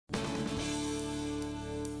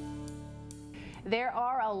There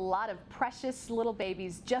are a lot of precious little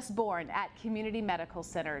babies just born at community medical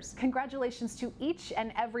centers. Congratulations to each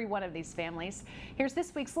and every one of these families. Here's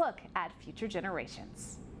this week's look at future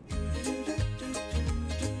generations.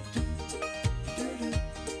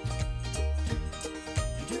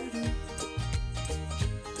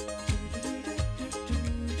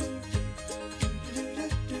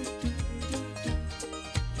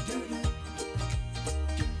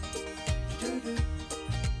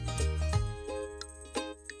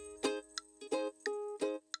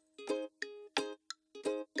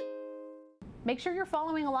 Make sure you're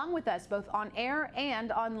following along with us both on air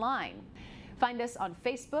and online. Find us on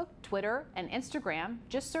Facebook, Twitter, and Instagram.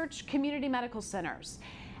 Just search Community Medical Centers.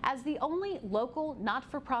 As the only local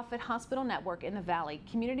not-for-profit hospital network in the Valley,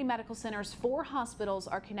 Community Medical Centers' 4 hospitals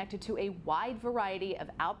are connected to a wide variety of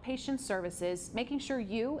outpatient services, making sure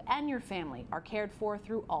you and your family are cared for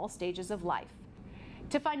through all stages of life.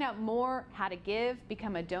 To find out more, how to give,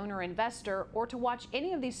 become a donor investor, or to watch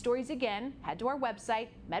any of these stories again, head to our website,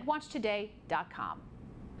 medwatchtoday.com.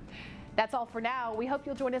 That's all for now. We hope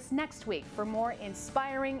you'll join us next week for more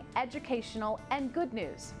inspiring, educational, and good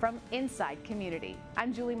news from inside community.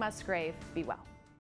 I'm Julie Musgrave. Be well.